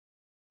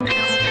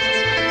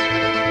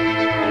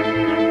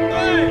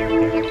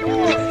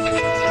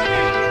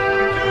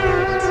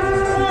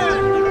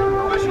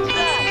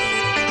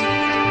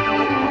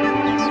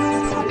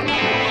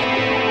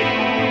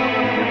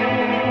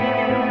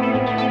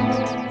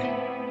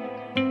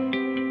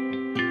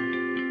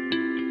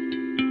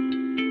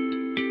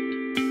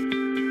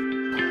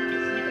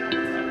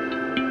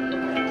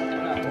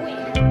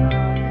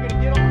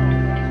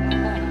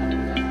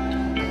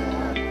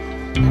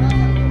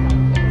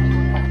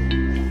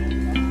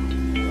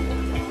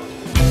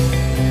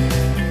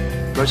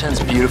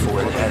Rotan's beautiful.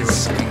 It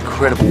has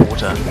incredible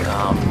water,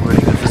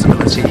 really good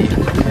visibility,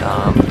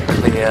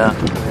 clear,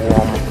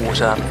 warm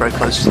water, very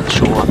close to the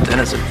shore,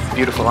 and it's a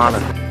beautiful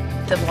island.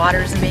 The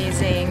water is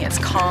amazing, it's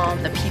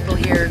calm, the people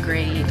here are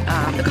great,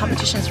 the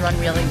competitions run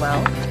really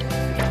well.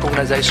 The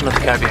organisation of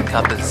the Caribbean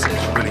Cup is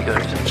really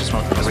good, which is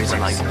one of the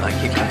reasons I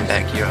keep coming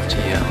back year after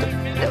year.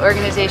 The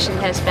organisation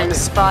has been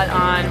spot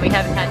on. We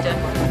haven't had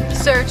to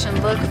search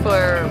and look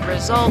for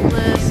result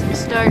lists and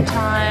start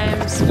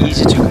times.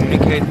 Easy to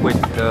communicate with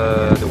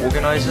the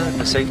organizer,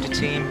 the safety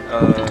team,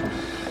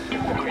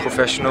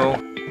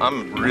 professional.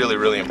 I'm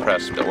really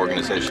impressed with the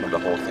organization of the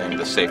whole thing,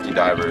 the safety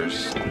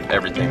divers,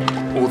 everything.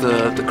 All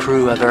the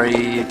crew are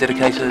very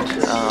dedicated,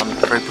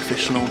 very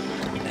professional.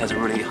 It has a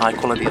really high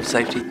quality of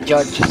safety.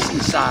 Judges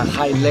is a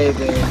high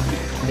level,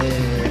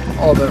 the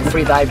other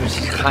freedivers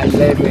is high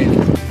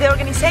level. The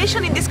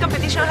organization in this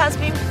competition has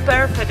been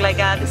perfect, like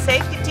the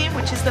safety team,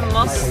 which is the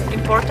most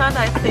important,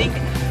 I think,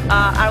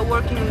 are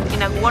working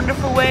in a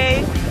wonderful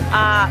way.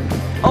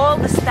 All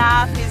the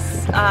staff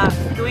is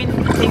doing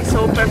things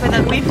so perfect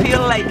that we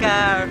feel like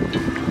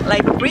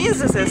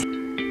princesses.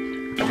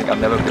 I think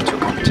I've never been to a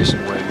competition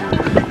where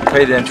you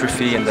pay the entry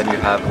fee and then you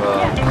have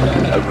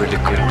a really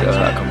good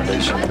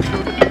accommodation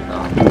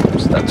included.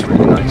 So that's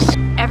really nice.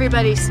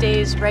 Everybody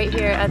stays right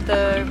here at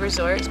the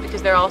resorts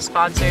because they're all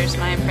sponsors,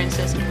 Mayan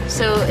Princess,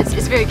 so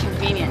it's very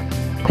convenient.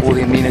 All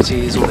the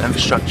amenities, all the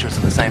infrastructure is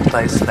in the same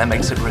place, so that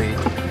makes it really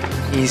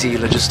easy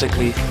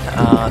logistically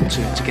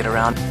to get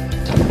around.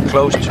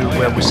 Close to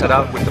where we set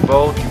out with the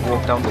boat, you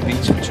walk down the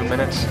beach in 2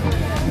 minutes,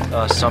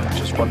 some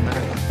just 1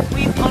 minute.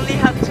 We only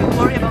have to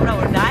worry about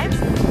our dives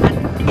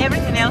and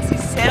everything else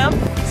is set up,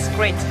 it's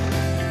great.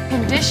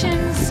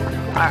 Conditions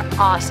are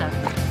awesome.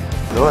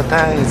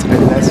 Roatan is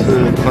very nice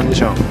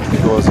condition.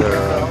 It was a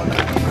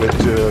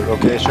good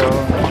location,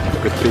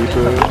 good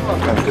people,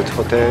 and good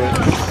hotel,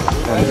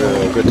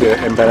 and good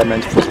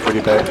environment for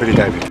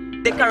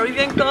freediving. The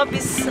Caribbean Cup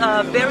is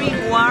a very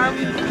warm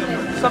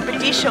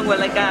competition where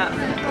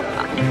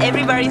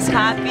everybody's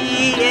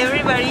happy,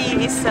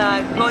 everybody is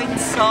going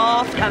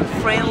soft and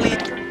friendly.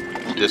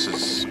 This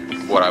is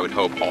what I would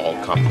hope all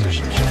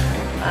competitions should.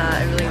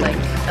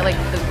 I like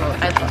the boat.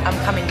 I'm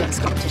coming to this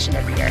competition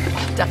every year,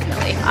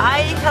 definitely.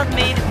 I have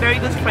made very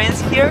good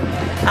friends here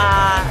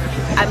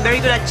and very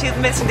good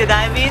achievements in the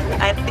diving.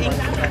 I think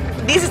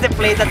this is the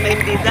place that made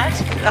me did that,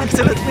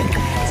 absolutely.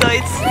 So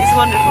it's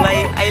wonderful.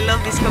 I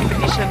love this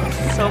competition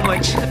so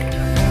much.